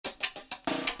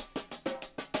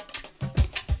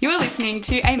listening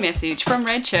to a message from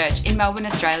Red Church in Melbourne,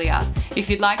 Australia. If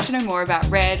you'd like to know more about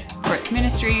Red or its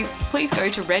ministries, please go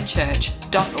to redchurch.org.au.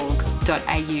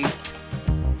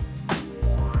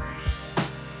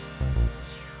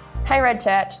 Hey Red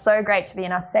Church, so great to be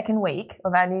in our second week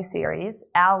of our new series,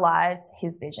 Our Lives,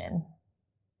 His Vision.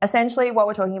 Essentially, what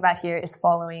we're talking about here is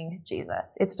following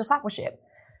Jesus. It's discipleship,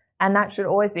 and that should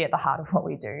always be at the heart of what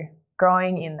we do,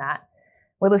 growing in that.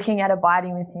 We're looking at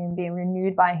abiding with him, being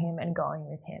renewed by him, and going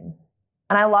with him.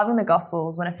 And I love in the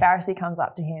Gospels when a Pharisee comes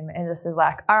up to him and just is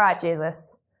like, all right,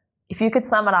 Jesus, if you could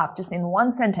sum it up just in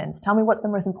one sentence, tell me what's the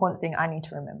most important thing I need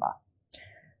to remember.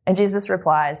 And Jesus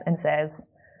replies and says,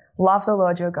 love the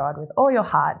Lord your God with all your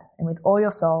heart and with all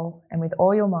your soul and with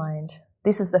all your mind.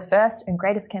 This is the first and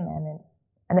greatest commandment.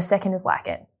 And the second is like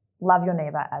it. Love your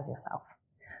neighbor as yourself.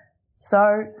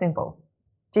 So simple.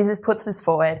 Jesus puts this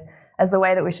forward as the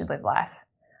way that we should live life.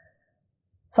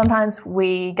 Sometimes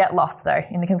we get lost, though,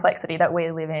 in the complexity that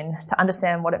we live in to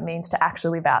understand what it means to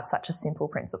actually live out such a simple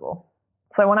principle.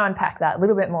 So I want to unpack that a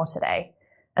little bit more today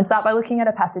and start by looking at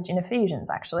a passage in Ephesians,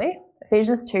 actually.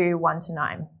 Ephesians 2,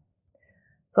 1-9.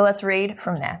 So let's read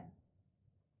from there.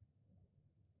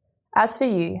 As for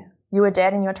you, you were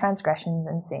dead in your transgressions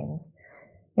and sins,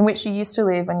 in which you used to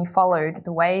live when you followed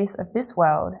the ways of this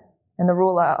world and the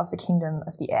ruler of the kingdom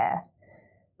of the air,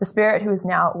 the spirit who is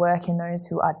now at work in those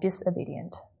who are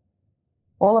disobedient.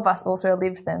 All of us also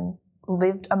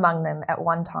lived among them at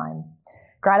one time,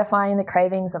 gratifying the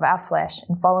cravings of our flesh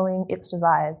and following its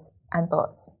desires and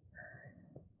thoughts.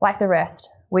 Like the rest,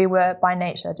 we were by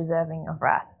nature deserving of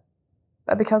wrath.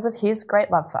 But because of his great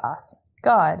love for us,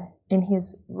 God, in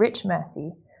his rich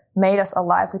mercy, made us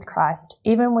alive with Christ,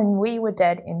 even when we were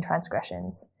dead in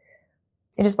transgressions.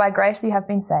 It is by grace you have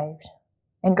been saved.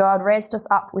 And God raised us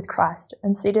up with Christ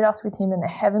and seated us with him in the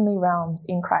heavenly realms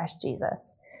in Christ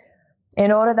Jesus,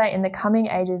 in order that in the coming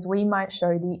ages we might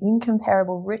show the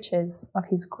incomparable riches of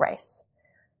his grace,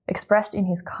 expressed in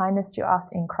his kindness to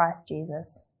us in Christ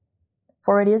Jesus.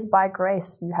 For it is by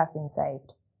grace you have been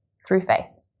saved, through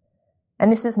faith.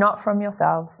 And this is not from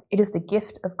yourselves, it is the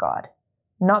gift of God,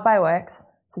 not by works,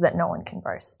 so that no one can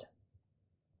boast.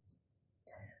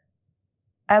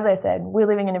 As I said, we're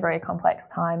living in a very complex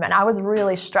time, and I was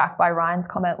really struck by Ryan's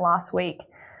comment last week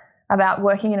about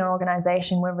working in an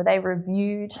organisation where they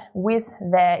reviewed with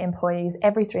their employees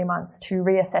every 3 months to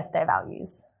reassess their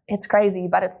values. It's crazy,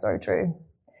 but it's so true.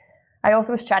 I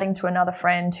also was chatting to another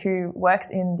friend who works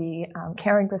in the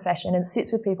caring profession and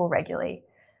sits with people regularly,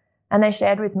 and they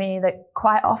shared with me that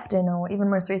quite often, or even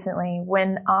most recently,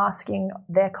 when asking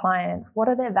their clients, what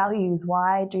are their values?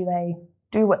 Why do they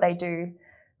do what they do?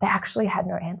 They actually had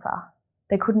no answer.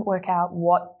 They couldn't work out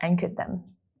what anchored them.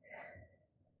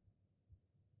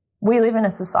 We live in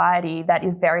a society that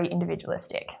is very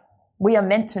individualistic. We are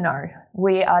meant to know.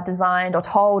 We are designed or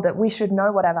told that we should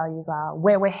know what our values are,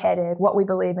 where we're headed, what we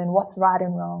believe in, what's right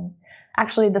and wrong.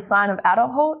 Actually, the sign of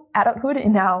adulthood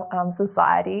in our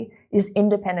society is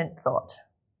independent thought.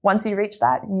 Once you reach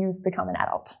that, you've become an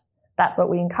adult. That's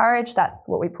what we encourage. That's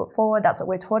what we put forward. That's what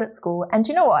we're taught at school. And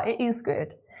do you know what? It is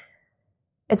good.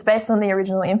 It's based on the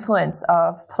original influence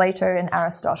of Plato and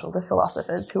Aristotle, the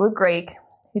philosophers who were Greek,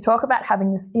 who talk about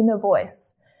having this inner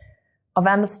voice of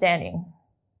understanding.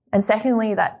 And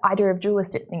secondly, that idea of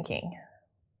dualistic thinking.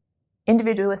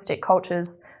 Individualistic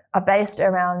cultures are based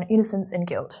around innocence and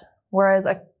guilt, whereas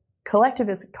a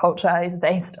collectivist culture is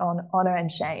based on honour and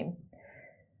shame.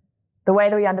 The way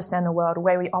that we understand the world, the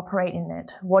way we operate in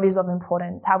it, what is of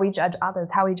importance, how we judge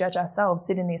others, how we judge ourselves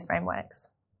sit in these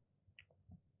frameworks.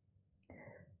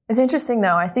 It's interesting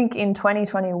though, I think in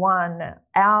 2021,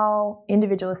 our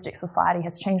individualistic society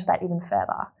has changed that even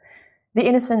further. The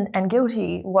innocent and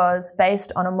guilty was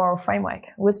based on a moral framework,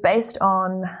 was based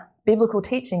on biblical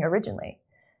teaching originally,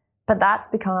 but that's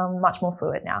become much more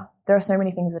fluid now. There are so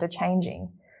many things that are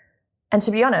changing. And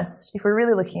to be honest, if we're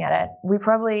really looking at it, we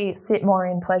probably sit more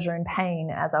in pleasure and pain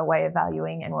as our way of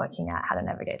valuing and working out how to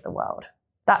navigate the world.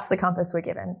 That's the compass we're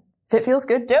given. If it feels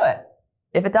good, do it.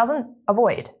 If it doesn't,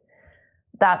 avoid.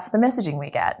 That's the messaging we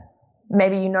get.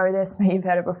 Maybe you know this, maybe you've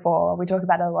heard it before. We talk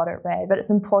about it a lot at Red, but it's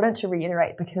important to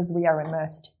reiterate because we are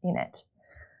immersed in it.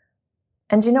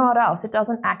 And do you know what else? It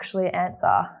doesn't actually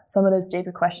answer some of those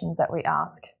deeper questions that we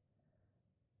ask.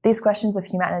 These questions of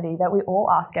humanity that we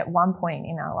all ask at one point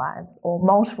in our lives or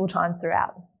multiple times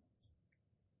throughout.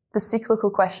 The cyclical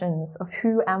questions of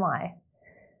who am I?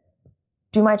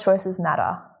 Do my choices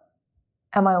matter?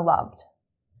 Am I loved?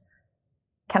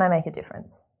 Can I make a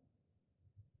difference?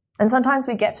 And sometimes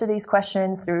we get to these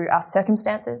questions through our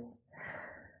circumstances,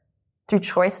 through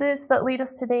choices that lead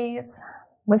us to these,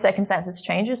 when circumstances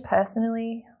changes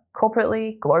personally,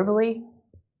 corporately, globally.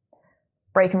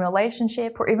 break in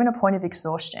relationship, or even a point of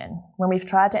exhaustion when we've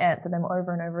tried to answer them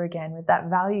over and over again with that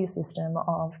value system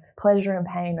of pleasure and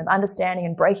pain and understanding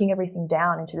and breaking everything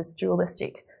down into this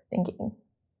dualistic thinking.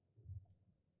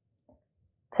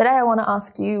 Today I want to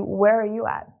ask you, where are you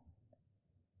at?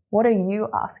 What are you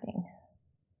asking?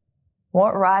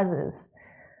 What rises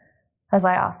as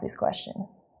I ask this question?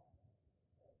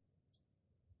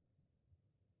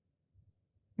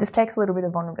 This takes a little bit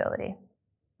of vulnerability,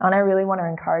 and I really want to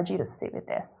encourage you to sit with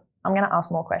this. I'm going to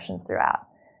ask more questions throughout,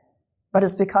 but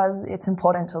it's because it's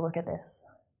important to look at this.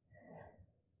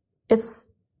 It's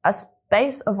a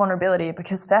space of vulnerability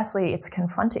because firstly, it's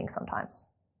confronting sometimes.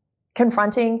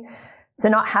 Confronting to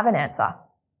not have an answer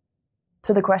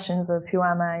to the questions of who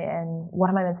am I and what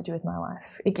am I meant to do with my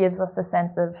life. It gives us a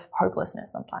sense of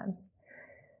hopelessness sometimes.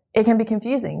 It can be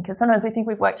confusing because sometimes we think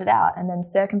we've worked it out and then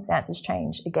circumstances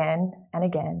change again and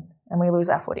again and we lose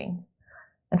our footing.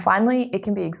 And finally, it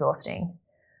can be exhausting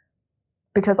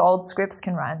because old scripts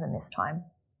can rise in this time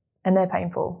and they're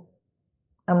painful.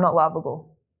 I'm not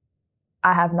lovable.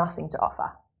 I have nothing to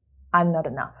offer. I'm not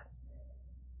enough.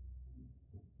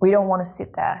 We don't want to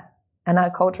sit there, and our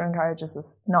culture encourages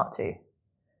us not to.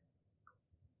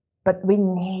 But we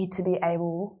need to be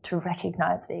able to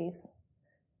recognize these.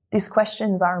 These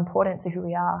questions are important to who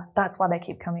we are. That's why they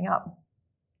keep coming up.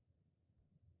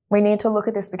 We need to look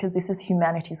at this because this is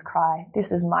humanity's cry.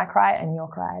 This is my cry and your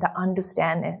cry, to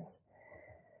understand this.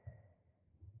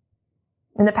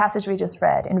 In the passage we just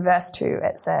read, in verse 2,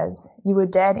 it says, "You were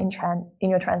dead in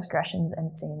your transgressions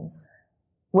and sins."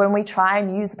 When we try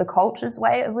and use the culture's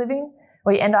way of living,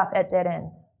 we end up at dead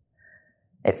ends.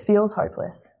 It feels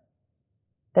hopeless.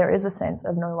 There is a sense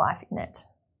of no life in it.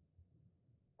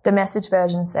 The Message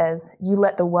version says, "You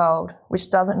let the world, which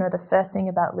doesn't know the first thing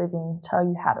about living, tell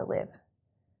you how to live."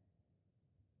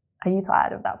 Are you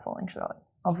tired of that falling short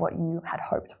of what you had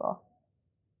hoped for?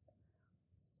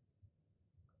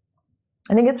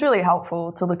 I think it's really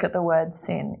helpful to look at the word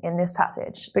sin in this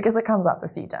passage because it comes up a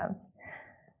few times.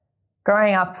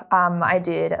 Growing up, I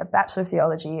did a Bachelor of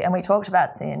Theology, and we talked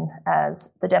about sin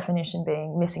as the definition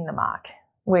being missing the mark,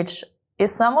 which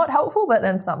is somewhat helpful, but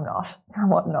then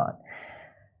somewhat not.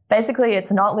 Basically,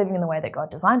 it's not living in the way that God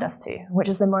designed us to, which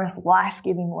is the most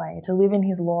life-giving way to live in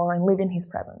his law and live in his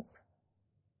presence.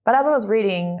 But as I was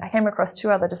reading, I came across two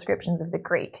other descriptions of the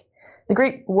Greek. The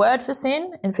Greek word for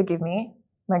sin, and forgive me,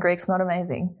 my Greek's not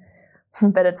amazing,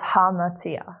 but it's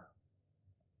hamartia.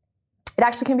 It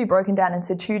actually can be broken down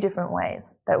into two different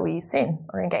ways that we sin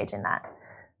or engage in that.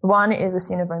 One is a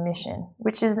sin of omission,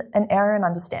 which is an error in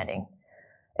understanding.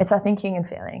 It's our thinking and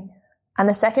feeling. And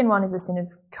the second one is a sin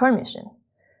of commission,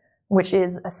 which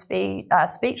is a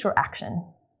speech or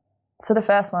action. So the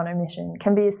first one, omission,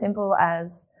 can be as simple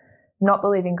as not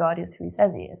believing God is who he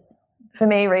says he is. For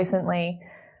me recently,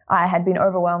 I had been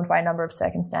overwhelmed by a number of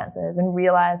circumstances and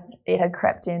realized it had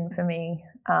crept in for me,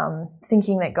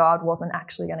 thinking that God wasn't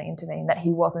actually going to intervene, that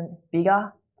he wasn't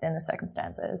bigger than the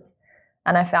circumstances.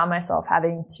 And I found myself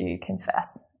having to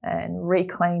confess and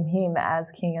reclaim him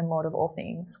as King and Lord of all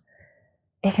things.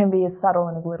 It can be as subtle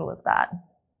and as little as that.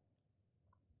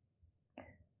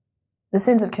 The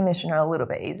sins of commission are a little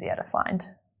bit easier to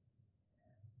find.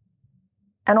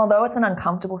 And although it's an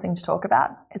uncomfortable thing to talk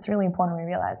about, it's really important we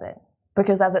realize it.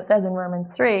 Because as it says in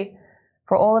Romans 3,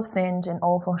 "For all have sinned and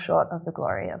all fall short of the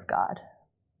glory of God."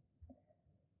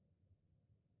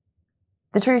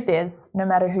 The truth is, no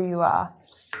matter who you are,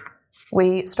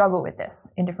 we struggle with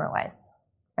this in different ways,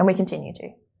 and we continue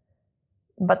to.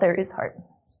 But there is hope.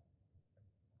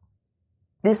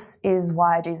 This is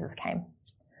why Jesus came.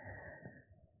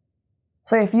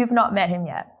 So if you've not met him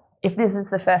yet, if this is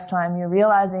the first time you're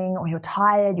realizing or you're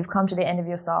tired, you've come to the end of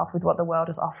yourself with what the world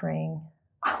is offering,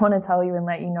 I want to tell you and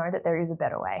let you know that there is a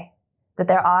better way, that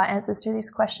there are answers to these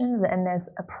questions, and there's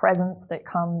a presence that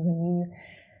comes when you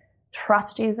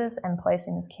trust Jesus and place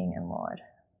him as King and Lord.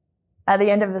 At the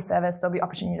end of the service, there'll be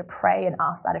opportunity to pray and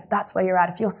ask that if that's where you're at,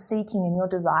 if you're seeking and you're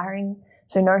desiring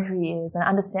to know who he is and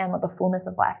understand what the fullness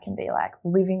of life can be like,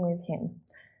 living with him,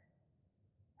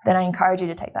 then I encourage you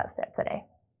to take that step today.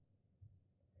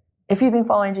 If you've been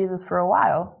following Jesus for a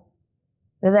while,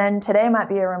 then today might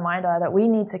be a reminder that we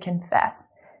need to confess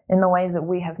in the ways that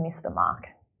we have missed the mark.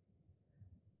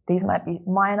 These might be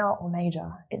minor or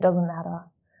major. It doesn't matter.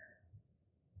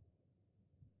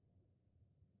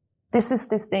 This is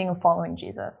this thing of following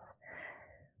Jesus.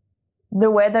 The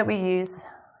word that we use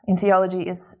in theology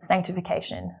is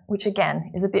sanctification, which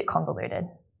again is a bit convoluted.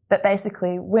 But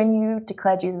basically, when you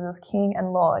declare Jesus as King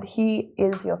and Lord, he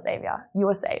is your Savior. You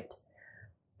are saved.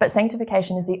 But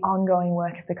sanctification is the ongoing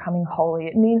work of becoming holy.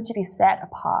 It means to be set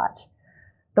apart.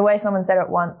 The way someone said it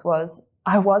once was,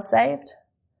 I was saved,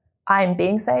 I am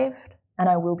being saved and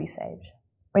I will be saved.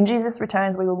 When Jesus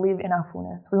returns, we will live in our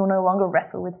fullness. We will no longer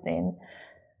wrestle with sin.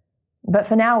 But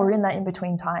for now, we're in that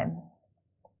in-between time.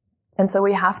 And so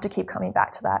we have to keep coming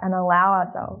back to that and allow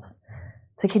ourselves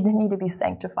to continue to be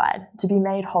sanctified, to be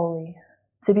made holy,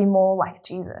 to be more like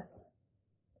Jesus.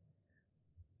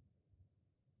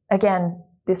 Again,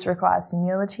 this requires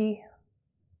humility,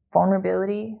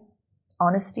 vulnerability,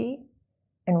 honesty,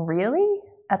 and really,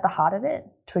 at the heart of it,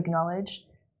 to acknowledge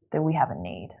that we have a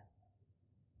need.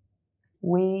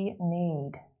 We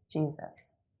need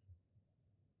Jesus.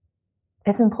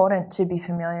 It's important to be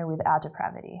familiar with our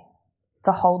depravity,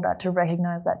 to hold that, to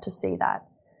recognize that, to see that.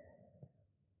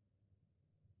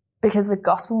 Because the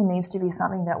gospel needs to be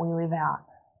something that we live out,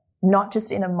 not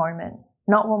just in a moment,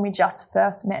 not when we just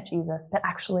first met Jesus, but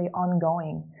actually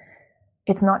ongoing.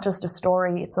 It's not just a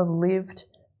story, it's a lived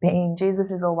being.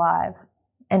 Jesus is alive,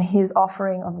 and his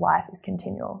offering of life is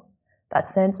continual. That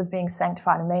sense of being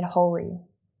sanctified and made holy.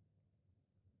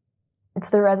 It's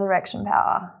the resurrection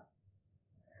power.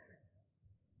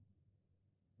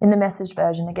 In the Message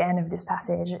version, again, of this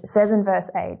passage, it says in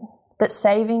verse 8 that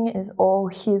saving is all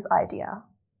his idea,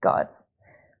 God's,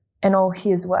 and all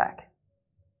his work.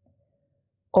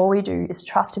 All we do is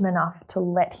trust him enough to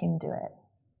let him do it.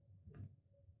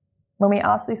 When we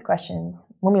ask these questions,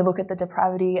 when we look at the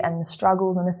depravity and the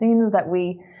struggles and the sins that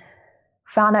we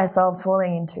found ourselves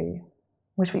falling into,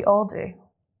 which we all do,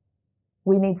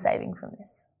 we need saving from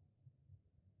this.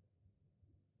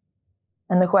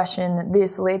 And the question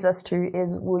this leads us to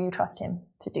is, will you trust him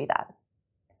to do that?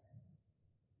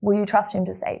 Will you trust him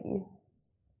to save you?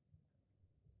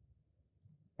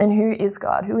 And who is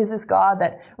God? Who is this God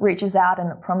that reaches out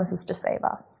and promises to save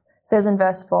us? It says in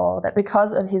verse 4 that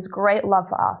because of his great love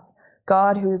for us,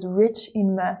 God, who is rich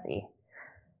in mercy,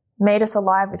 made us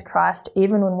alive with Christ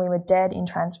even when we were dead in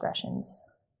transgressions.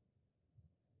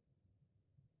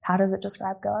 How does it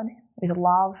describe God? With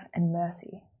love and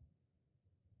mercy.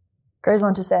 Goes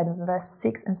on to say in verse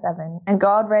 6 and 7, and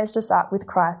God raised us up with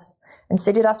Christ and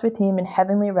seated us with him in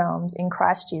heavenly realms in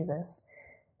Christ Jesus,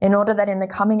 in order that in the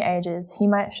coming ages he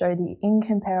might show the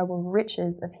incomparable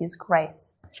riches of his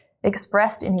grace,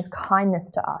 expressed in his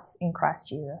kindness to us in Christ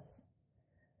Jesus.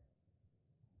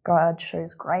 God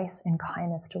shows grace and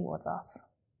kindness towards us.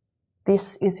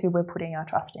 This is who we're putting our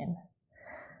trust in.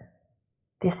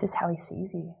 This is how he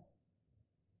sees you.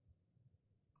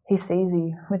 He sees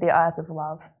you with the eyes of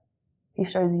love. He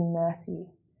shows you mercy,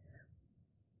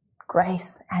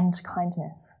 grace, and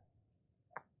kindness.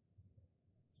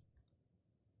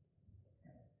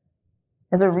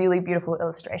 There's a really beautiful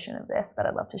illustration of this that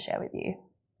I'd love to share with you.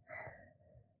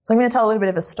 So I'm going to tell a little bit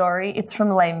of a story. It's from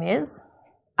Les Mis.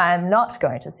 I'm not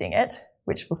going to sing it,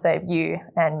 which will save you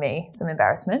and me some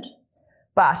embarrassment.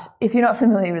 But if you're not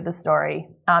familiar with the story,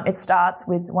 it starts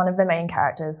with one of the main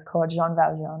characters called Jean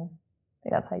Valjean. I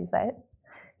think that's how you say it.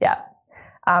 Yeah.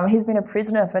 He's been a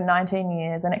prisoner for 19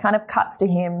 years, and it kind of cuts to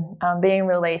him being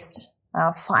released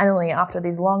finally after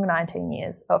these long 19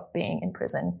 years of being in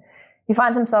prison. He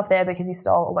finds himself there because he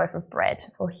stole a loaf of bread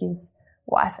for his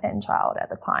wife and child at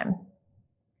the time.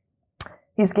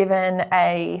 He's given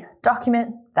a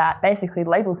document that basically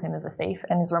labels him as a thief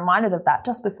and is reminded of that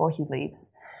just before he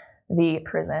leaves the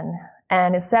prison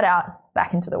and is set out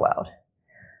back into the world.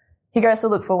 He goes to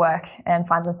look for work and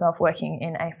finds himself working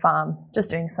in a farm, just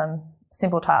doing some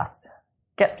simple tasks.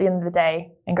 Gets to the end of the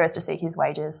day and goes to seek his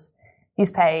wages.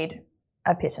 He's paid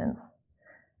a pittance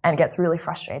and gets really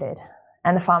frustrated.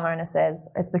 And the farm owner says,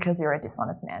 it's because you're a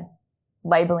dishonest man,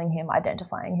 labeling him,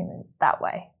 identifying him in that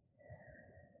way.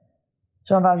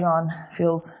 Jean Valjean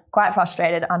feels quite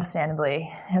frustrated, understandably,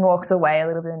 and walks away a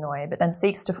little bit annoyed, but then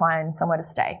seeks to find somewhere to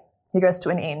stay. He goes to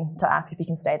an inn to ask if he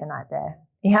can stay the night there.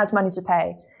 He has money to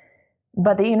pay,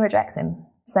 but the inn rejects him,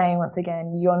 saying once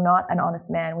again, you're not an honest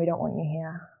man, we don't want you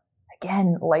here.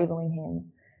 Again, labeling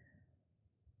him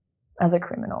as a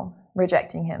criminal,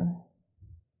 rejecting him.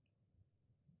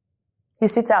 He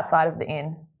sits outside of the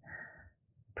inn,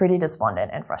 pretty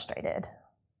despondent and frustrated,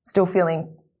 still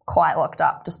feeling quite locked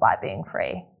up despite being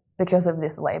free because of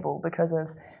this label, because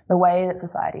of the way that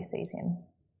society sees him.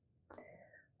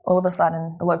 All of a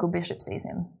sudden, the local bishop sees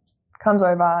him, comes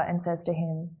over and says to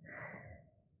him,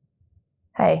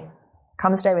 hey,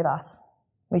 come stay with us.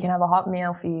 We can have a hot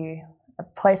meal for you, a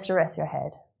place to rest your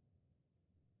head.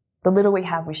 The little we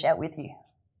have, we share with you.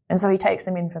 And so he takes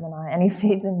him in for the night and he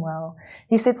feeds him well.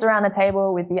 He sits around the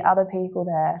table with the other people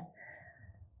there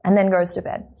and then goes to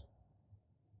bed.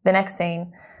 The next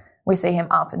scene, we see him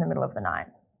up in the middle of the night.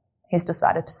 He's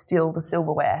decided to steal the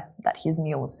silverware that his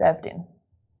meal was served in.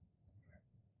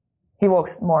 He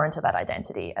walks more into that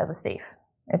identity as a thief.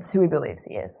 It's who he believes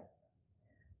he is.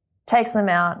 takes them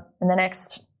out, and the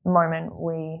next moment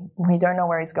we don't know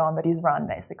where he's gone, but he's run,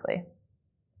 basically.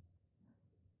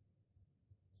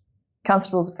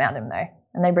 Constables have found him, though,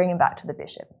 and they bring him back to the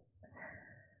bishop.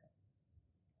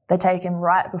 They take him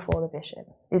right before the bishop,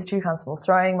 these two constables,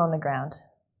 throwing him on the ground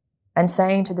and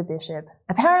saying to the bishop,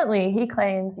 apparently he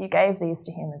claims you gave these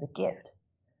to him as a gift.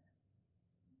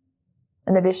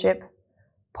 And the bishop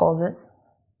pauses,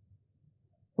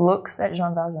 looks at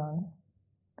Jean Valjean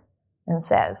and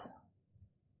says,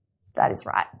 that is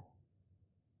right.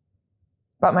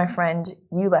 But my friend,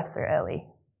 you left so early.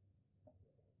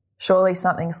 Surely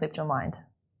something slipped your mind.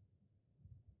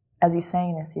 As he's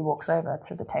saying this, he walks over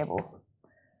to the table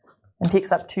and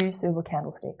picks up 2 silver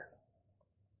candlesticks,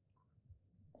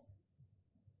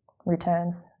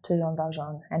 returns to Jean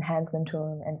Valjean and hands them to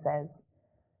him and says,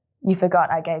 you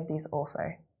forgot I gave these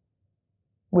also.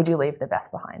 Would you leave the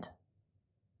best behind?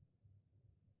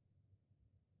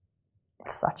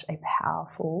 It's such a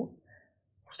powerful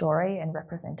story and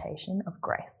representation of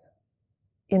grace.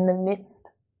 In the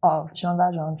midst of Jean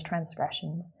Valjean's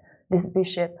transgressions, this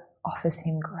bishop offers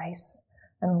him grace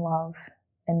and love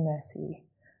and mercy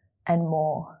and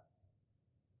more.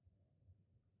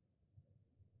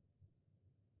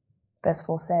 Verse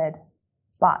 4 said,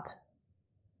 but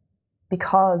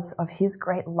because of his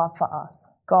great love for us,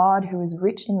 God, who is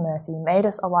rich in mercy, made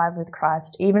us alive with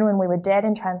Christ, even when we were dead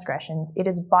in transgressions. It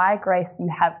is by grace you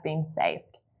have been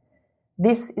saved.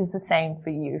 This is the same for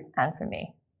you and for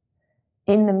me.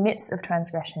 In the midst of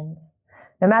transgressions,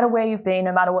 no matter where you've been,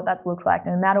 no matter what that's looked like,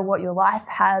 no matter what your life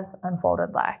has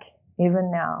unfolded like, even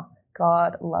now,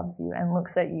 God loves you and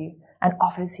looks at you and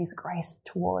offers his grace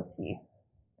towards you,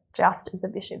 just as the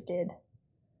bishop did.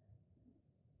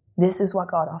 This is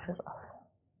what God offers us.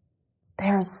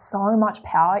 There is so much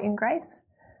power in grace.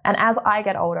 And as I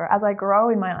get older, as I grow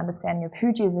in my understanding of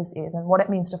who Jesus is and what it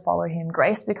means to follow him,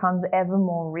 grace becomes ever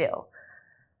more real.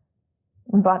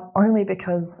 But only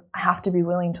because I have to be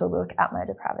willing to look at my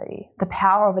depravity. The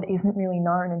power of it isn't really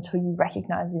known until you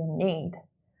recognize your need.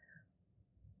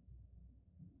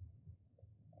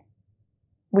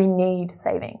 We need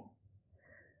saving.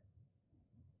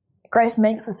 Grace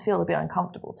makes us feel a bit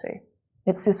uncomfortable too.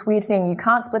 It's this weird thing. You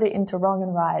can't split it into wrong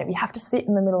and right. You have to sit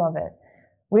in the middle of it.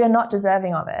 We are not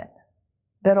deserving of it,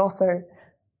 but also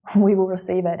we will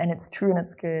receive it, and it's true and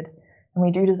it's good, and we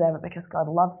do deserve it because God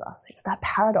loves us. It's that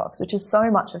paradox, which is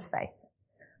so much of faith.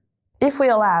 If we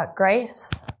allow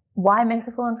grace, why it makes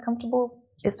us feel uncomfortable?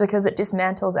 It's because it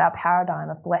dismantles our paradigm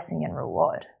of blessing and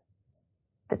reward.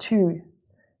 The two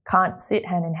can't sit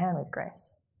hand in hand with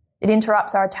grace. It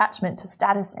interrupts our attachment to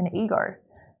status and ego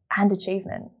and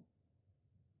achievement.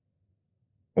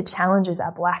 It challenges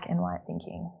our black and white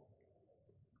thinking.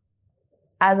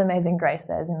 As Amazing Grace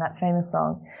says in that famous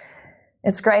song,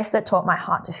 it's grace that taught my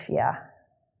heart to fear.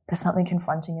 There's something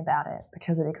confronting about it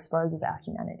because it exposes our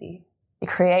humanity. It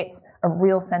creates a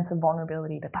real sense of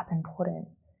vulnerability, but that's important.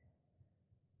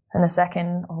 And the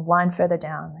second line further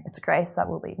down, it's grace that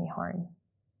will lead me home.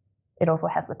 It also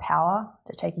has the power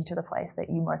to take you to the place that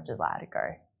you most desire to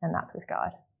go, and that's with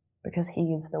God, because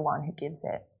he is the one who gives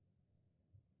it.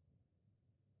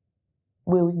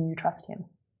 Will you trust him?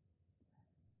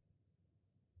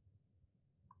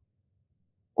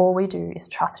 All we do is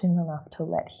trust him enough to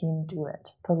let him do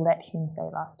it, to let him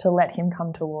save us, to let him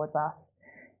come towards us,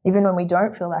 even when we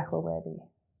don't feel like we're worthy.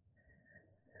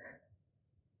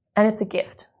 And it's a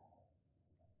gift.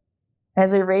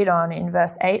 As we read on in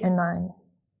verse 8 and 9,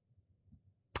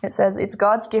 it says, it's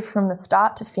God's gift from the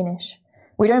start to finish.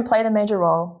 We don't play the major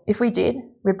role. If we did,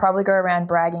 we'd probably go around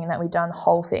bragging that we'd done the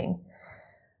whole thing.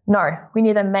 No, we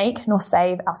neither make nor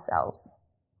save ourselves.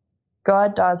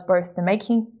 God does both the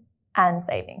making and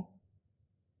saving.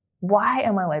 Why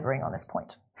am I laboring on this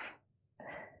point?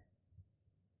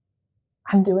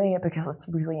 I'm doing it because it's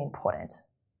really important.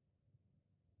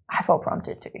 I felt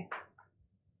prompted to,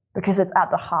 because it's at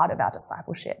the heart of our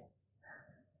discipleship.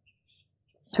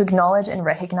 To acknowledge and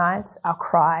recognize our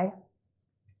cry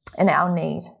and our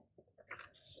need.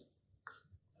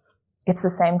 It's the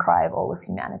same cry of all of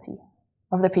humanity,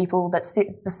 of the people that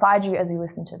sit beside you as you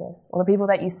listen to this, or the people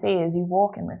that you see as you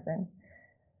walk and listen.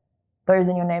 Those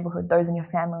in your neighborhood, those in your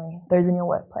family, those in your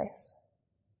workplace.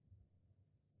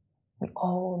 We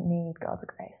all need God's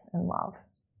grace and love.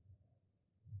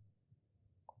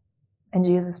 And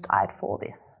Jesus died for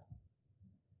this.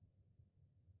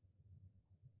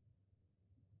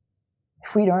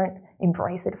 If we don't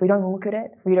embrace it, if we don't look at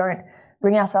it, if we don't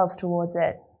bring ourselves towards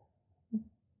it,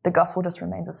 the gospel just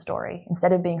remains a story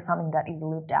instead of being something that is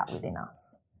lived out within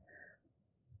us.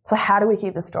 So how do we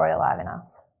keep the story alive in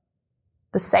us?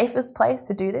 The safest place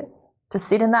to do this, to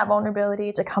sit in that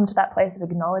vulnerability, to come to that place of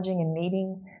acknowledging and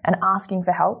needing and asking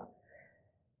for help,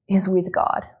 is with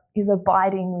God, is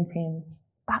abiding with him.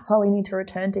 That's why we need to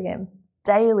return to him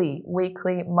daily,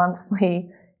 weekly, monthly,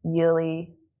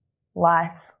 yearly,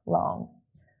 lifelong.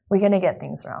 We're going to get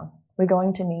things wrong. We're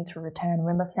going to need to return.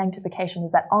 Remember, sanctification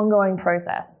is that ongoing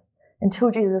process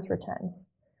until Jesus returns.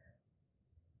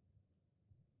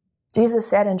 Jesus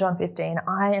said in John 15,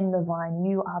 I am the vine,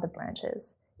 you are the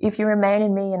branches. If you remain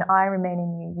in me and I remain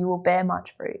in you, you will bear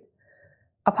much fruit.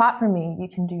 Apart from me, you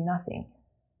can do nothing.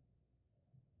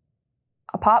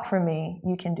 Apart from me,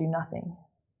 you can do nothing.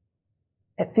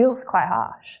 It feels quite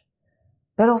harsh.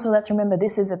 But also let's remember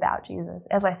this is about Jesus,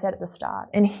 as I said at the start.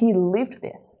 And he lived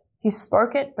this. He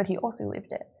spoke it, but he also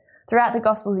lived it. Throughout the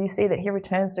Gospels, you see that he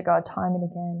returns to God time and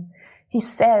again. He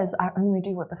says, I only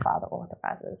do what the Father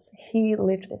authorizes. He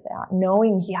lived this out,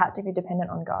 knowing he had to be dependent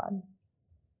on God.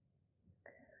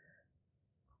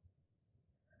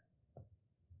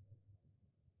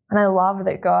 And I love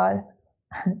that God,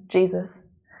 Jesus,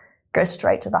 goes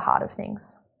straight to the heart of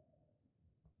things.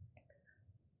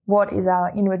 What is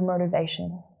our inward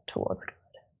motivation towards God?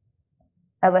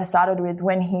 As I started with,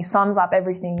 when he sums up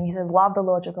everything, he says, love the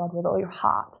Lord your God with all your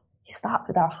heart. He starts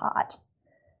with our heart.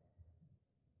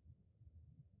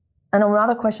 And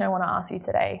another question I want to ask you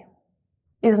today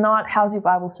is not, how's your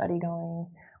Bible study going?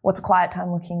 What's quiet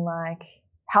time looking like?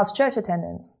 How's church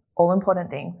attendance? All important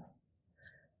things.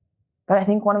 But I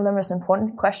think one of the most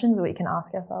important questions that we can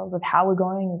ask ourselves of how we're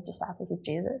going as disciples of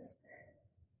Jesus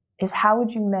is, how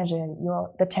would you measure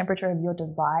the temperature of your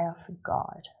desire for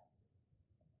God?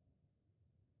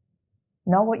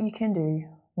 Not what you can do,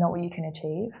 not what you can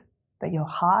achieve, but your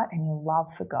heart and your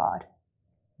love for God.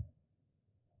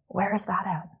 Where is that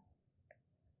at?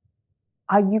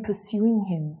 Are you pursuing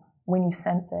him when you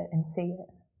sense it and see it?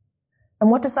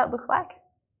 And what does that look like?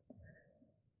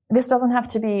 This doesn't have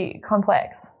to be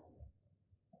complex.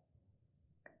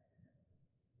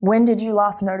 When did you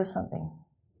last notice something?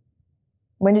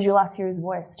 When did you last hear his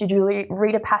voice? Did you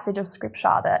read a passage of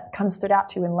scripture that kind of stood out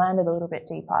to you and landed a little bit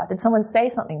deeper? Did someone say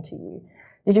something to you?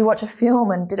 Did you watch a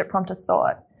film and did it prompt a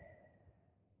thought?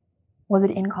 Was it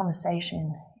in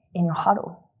conversation, in your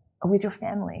huddle, or with your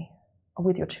family, or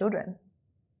with your children?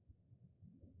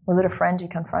 Was it a friend who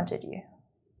confronted you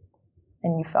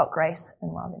and you felt grace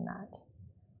and love in that?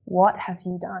 What have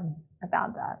you done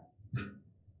about that?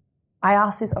 I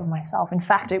asked this of myself. In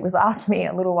fact, it was asked me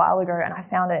a little while ago and I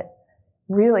found it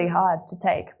really hard to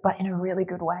take, but in a really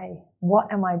good way.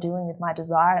 What am I doing with my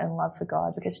desire and love for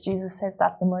God? Because Jesus says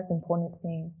that's the most important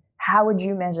thing. How would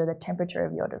you measure the temperature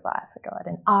of your desire for God?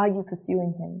 And are you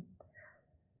pursuing him?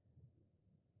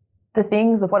 The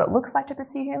things of what it looks like to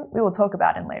pursue him, we will talk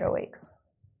about in later weeks.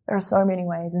 There are so many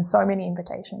ways and so many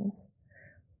invitations.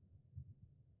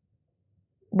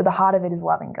 But the heart of it is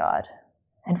loving God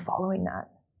and following that.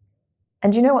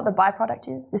 And do you know what the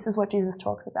byproduct is? This is what Jesus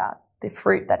talks about, the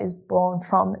fruit that is born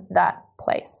from that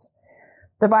place.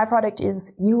 The byproduct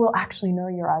is you will actually know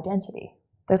your identity.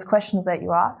 Those questions that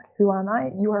you ask, who am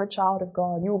I? You are a child of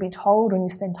God. You will be told when you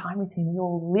spend time with him. You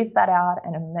will live that out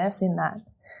and immerse in that.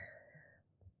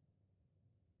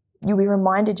 You'll be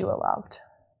reminded you are loved.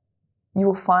 You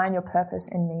will find your purpose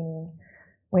and meaning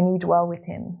when you dwell with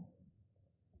him.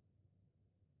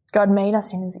 God made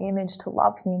us in his image to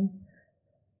love him,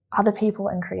 other people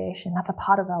and creation. That's a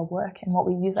part of our work and what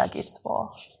we use our gifts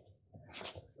for.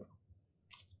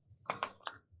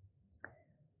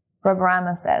 Rob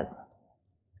Reimer says,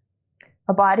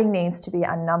 abiding needs to be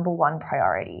our number one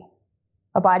priority.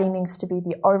 Abiding needs to be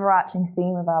the overarching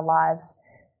theme of our lives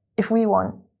if we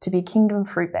want to be kingdom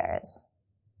fruit bearers.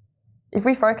 If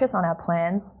we focus on our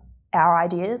plans, our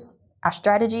ideas, our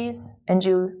strategies, and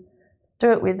do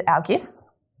it with our gifts,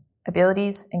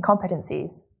 abilities, and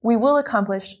competencies, we will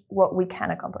accomplish what we can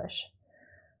accomplish.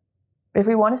 But if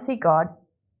we want to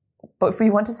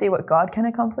see what God can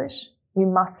accomplish, we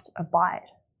must abide.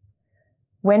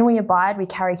 When we abide, we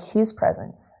carry his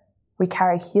presence. We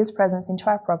carry his presence into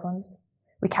our problems.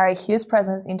 We carry his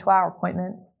presence into our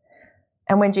appointments.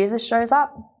 And when Jesus shows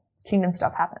up, kingdom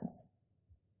stuff happens.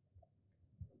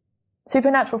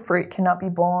 Supernatural fruit cannot be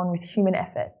born with human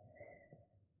effort.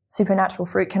 Supernatural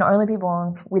fruit can only be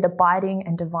born with abiding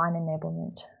and divine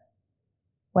enablement.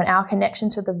 When our connection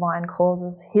to the vine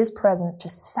causes his presence to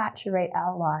saturate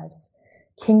our lives,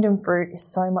 kingdom fruit is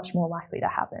so much more likely to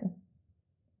happen.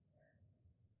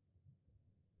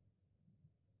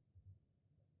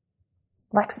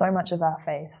 Like so much of our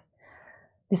faith,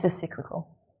 this is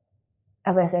cyclical.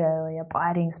 As I said earlier,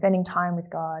 abiding, spending time with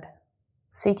God,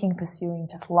 seeking, pursuing,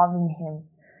 just loving him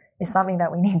is something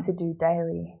that we need to do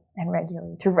daily and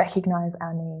regularly to recognize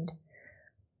our need.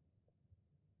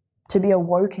 to be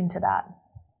awoken to that.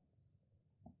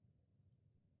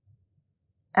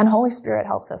 And Holy Spirit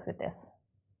helps us with this.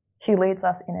 He leads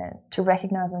us in it to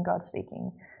recognize when God's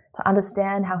speaking, to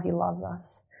understand how he loves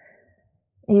us,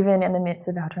 even in the midst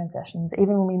of our transgressions,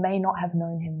 even when we may not have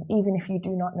known him, even if you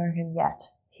do not know him yet,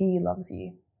 he loves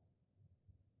you.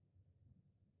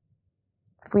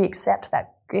 If we accept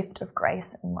that gift of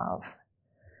grace and love.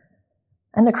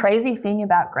 And the crazy thing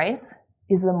about grace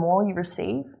is the more you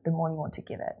receive, the more you want to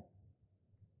give it.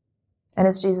 And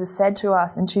as Jesus said to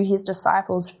us and to his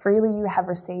disciples, freely you have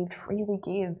received, freely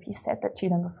give. He said that to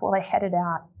them before they headed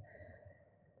out.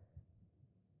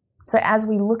 So as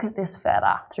we look at this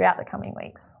further throughout the coming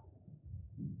weeks,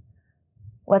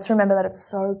 let's remember that it's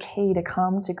so key to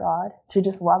come to God, to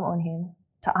just love on him,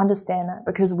 to understand that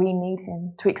because we need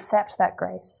him, to accept that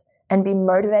grace and be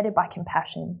motivated by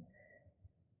compassion.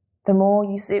 The more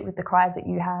you sit with the cries that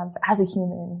you have as a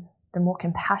human, the more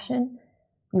compassion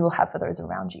you will have for those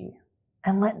around you.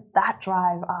 And let that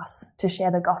drive us to share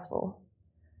the gospel.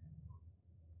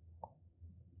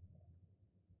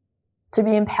 To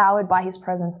be empowered by his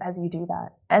presence as you do that.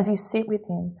 As you sit with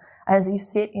him, as you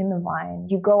sit in the vine,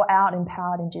 you go out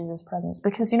empowered in Jesus' presence.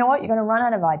 Because you know what? You're going to run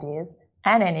out of ideas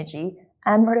and energy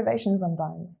and motivation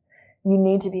sometimes. You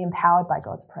need to be empowered by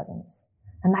God's presence.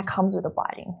 And that comes with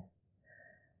abiding.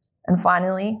 And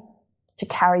finally, to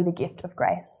carry the gift of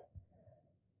grace.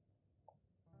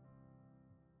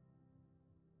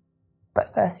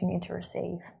 But first you need to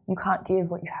receive. You can't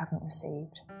give what you haven't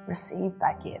received. Receive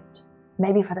that gift.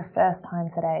 Maybe for the first time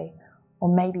today,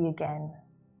 or maybe again.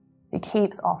 He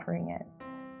keeps offering it.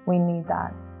 We need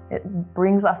that. It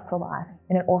brings us to life,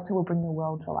 and it also will bring the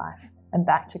world to life and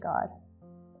back to God.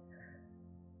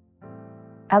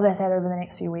 As I said, over the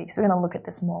next few weeks, we're going to look at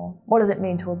this more. What does it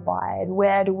mean to abide?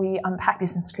 Where do we unpack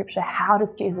this in Scripture? How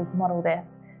does Jesus model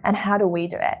this? And how do we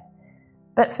do it?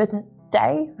 But for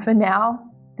today, for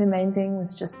now, the main thing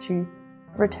was just to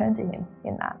return to him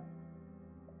in that.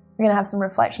 We're going to have some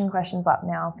reflection questions up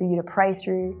now for you to pray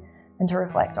through and to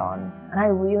reflect on. And I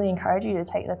really encourage you to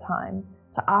take the time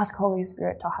to ask Holy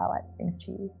Spirit to highlight things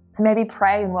to you. To maybe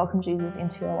pray and welcome Jesus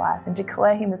into your life and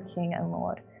declare him as King and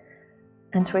Lord.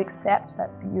 And to accept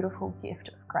that beautiful gift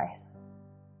of grace.